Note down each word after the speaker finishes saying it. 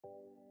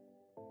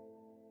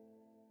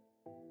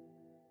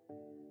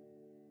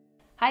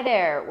Hi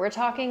there, we're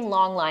talking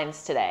long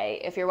lines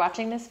today. If you're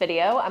watching this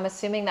video, I'm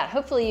assuming that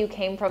hopefully you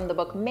came from the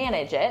book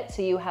Manage It,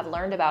 so you have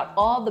learned about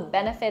all the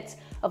benefits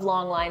of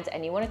long lines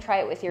and you want to try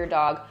it with your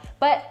dog.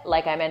 But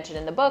like I mentioned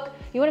in the book,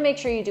 you want to make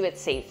sure you do it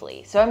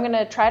safely. So I'm going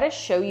to try to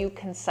show you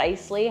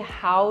concisely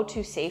how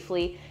to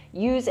safely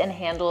use and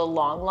handle a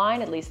long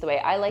line, at least the way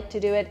I like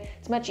to do it.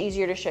 It's much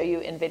easier to show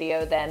you in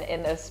video than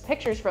in those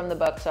pictures from the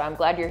book, so I'm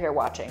glad you're here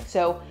watching.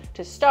 So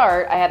to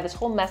start, I have this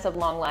whole mess of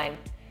long line.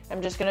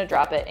 I'm just gonna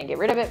drop it and get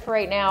rid of it for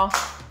right now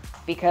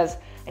because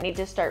I need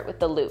to start with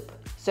the loop.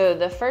 So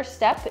the first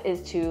step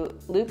is to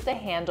loop the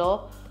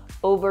handle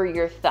over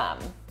your thumb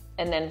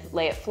and then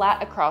lay it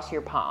flat across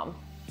your palm.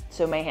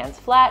 So my hand's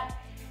flat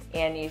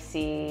and you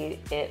see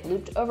it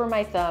looped over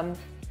my thumb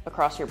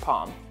across your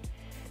palm.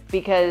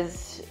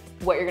 Because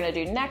what you're gonna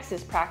do next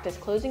is practice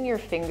closing your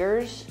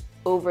fingers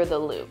over the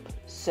loop.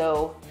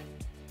 So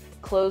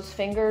close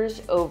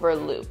fingers over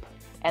loop.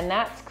 And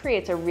that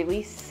creates a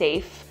really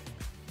safe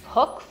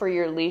hook for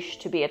your leash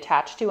to be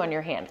attached to on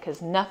your hand because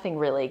nothing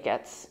really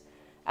gets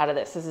out of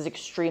this. This is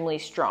extremely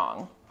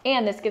strong.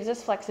 And this gives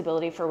us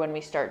flexibility for when we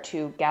start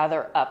to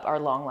gather up our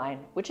long line,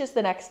 which is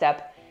the next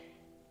step.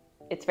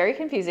 It's very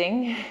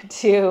confusing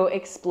to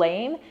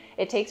explain.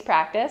 It takes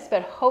practice,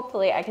 but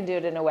hopefully I can do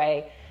it in a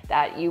way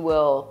that you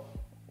will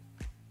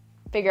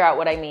figure out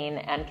what I mean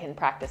and can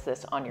practice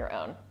this on your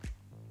own.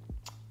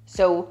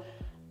 So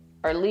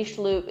our leash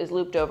loop is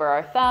looped over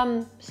our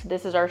thumb. So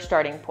this is our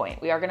starting point.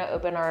 We are gonna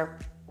open our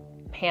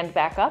hand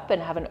back up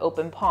and have an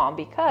open palm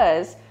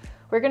because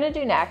what we're gonna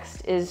do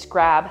next is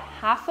grab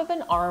half of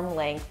an arm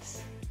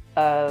length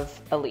of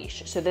a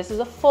leash. So this is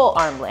a full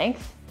arm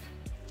length.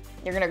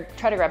 You're gonna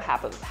try to grab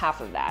half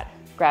of that.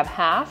 Grab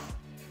half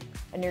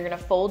and you're gonna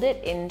fold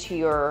it into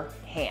your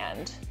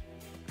hand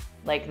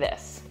like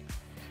this.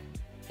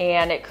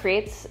 And it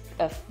creates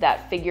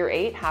that figure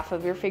eight, half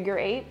of your figure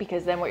eight,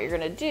 because then what you're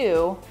gonna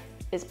do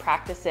is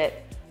practice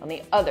it on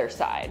the other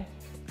side.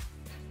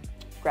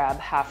 Grab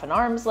half an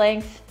arm's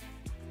length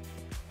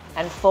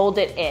and fold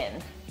it in.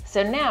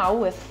 So now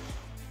with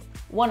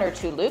one or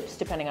two loops,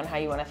 depending on how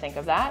you want to think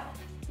of that,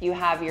 you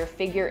have your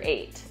figure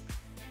eight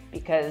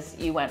because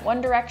you went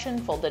one direction,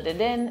 folded it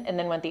in, and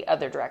then went the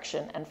other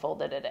direction and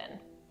folded it in.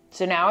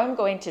 So now I'm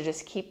going to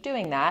just keep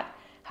doing that.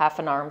 Half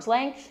an arm's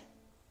length,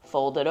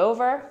 fold it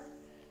over,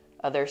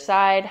 other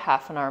side,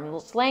 half an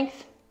arm's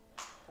length,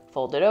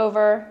 fold it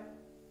over,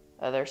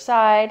 other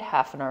side,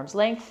 half an arm's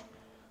length,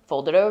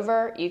 fold it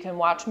over. You can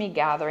watch me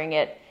gathering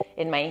it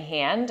in my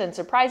hand, and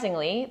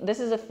surprisingly, this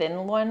is a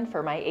thin one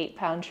for my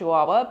 8-pound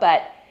Chihuahua,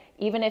 but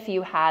even if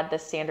you had the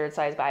standard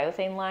size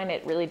biothane line,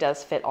 it really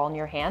does fit all in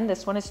your hand.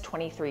 This one is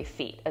 23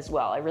 feet as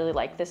well. I really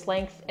like this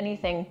length.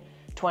 Anything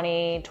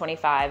 20,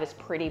 25 is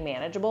pretty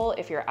manageable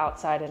if you're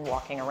outside and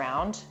walking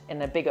around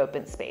in a big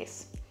open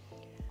space.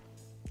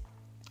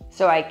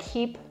 So I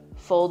keep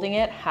folding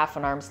it half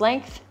an arm's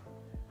length,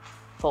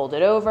 fold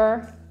it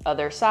over,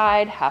 other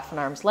side, half an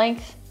arm's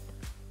length,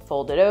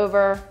 fold it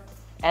over,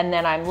 and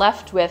then I'm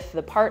left with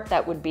the part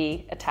that would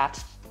be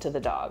attached to the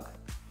dog.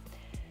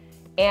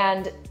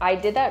 And I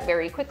did that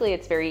very quickly.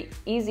 It's very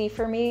easy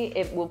for me.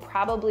 It will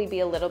probably be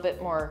a little bit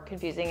more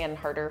confusing and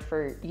harder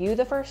for you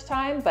the first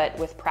time, but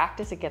with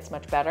practice, it gets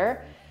much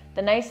better.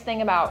 The nice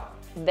thing about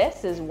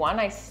this is, one,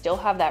 I still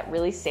have that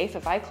really safe,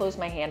 if I close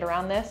my hand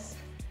around this,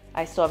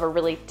 I still have a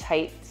really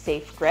tight,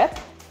 safe grip.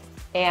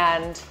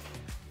 And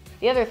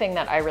the other thing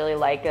that I really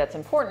like that's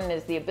important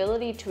is the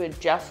ability to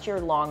adjust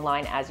your long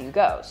line as you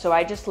go. So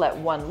I just let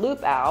one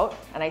loop out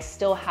and I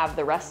still have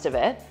the rest of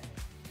it.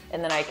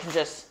 And then I can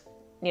just,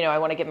 I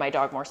want to give my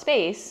dog more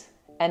space,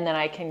 and then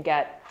I can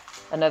get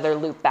another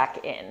loop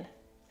back in.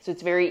 So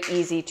it's very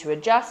easy to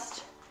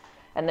adjust,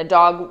 and the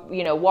dog,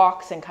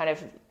 walks and kind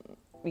of,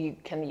 you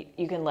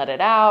can let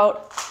it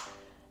out,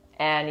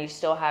 and you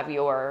still have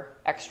your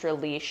extra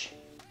leash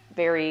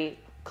very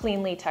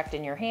cleanly tucked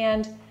in your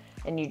hand,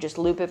 and you just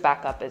loop it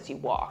back up as you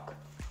walk.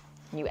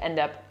 You end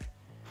up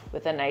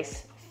with a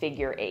nice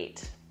figure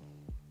eight.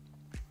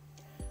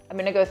 I'm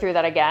gonna go through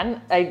that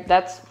again.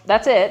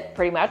 That's it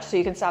pretty much. So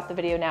you can stop the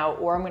video now,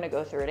 or I'm gonna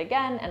go through it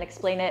again and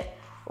explain it,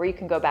 or you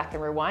can go back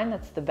and rewind.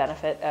 That's the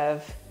benefit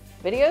of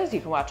videos.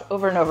 You can watch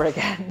over and over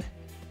again.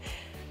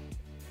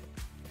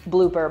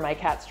 Blooper, my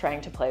cat's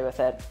trying to play with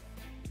it.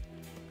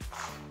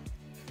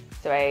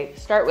 So I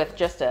start with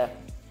just a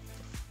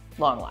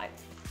long line.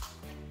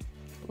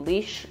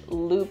 Leash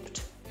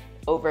looped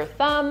over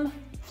thumb,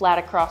 flat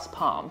across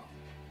palm.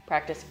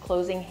 Practice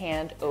closing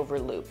hand over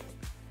loop.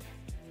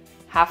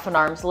 Half an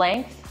arm's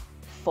length,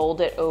 fold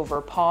it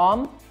over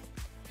palm.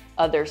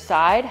 Other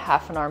side,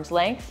 half an arm's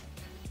length,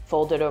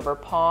 fold it over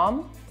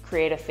palm,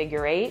 create a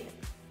figure eight.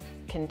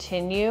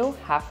 Continue,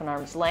 half an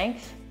arm's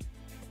length,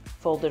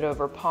 fold it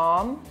over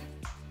palm,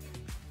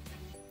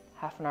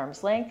 half an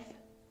arm's length,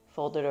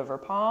 fold it over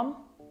palm.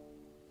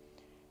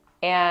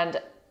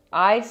 And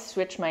I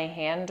switch my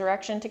hand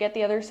direction to get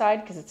the other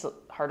side because it's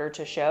harder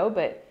to show,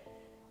 but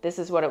this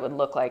is what it would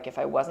look like if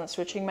I wasn't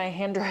switching my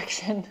hand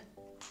direction.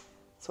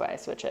 That's why I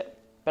switch it.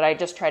 But I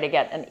just try to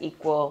get an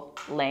equal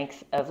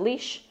length of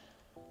leash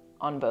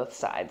on both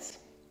sides.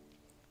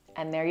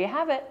 And there you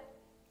have it.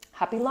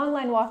 Happy long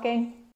line walking.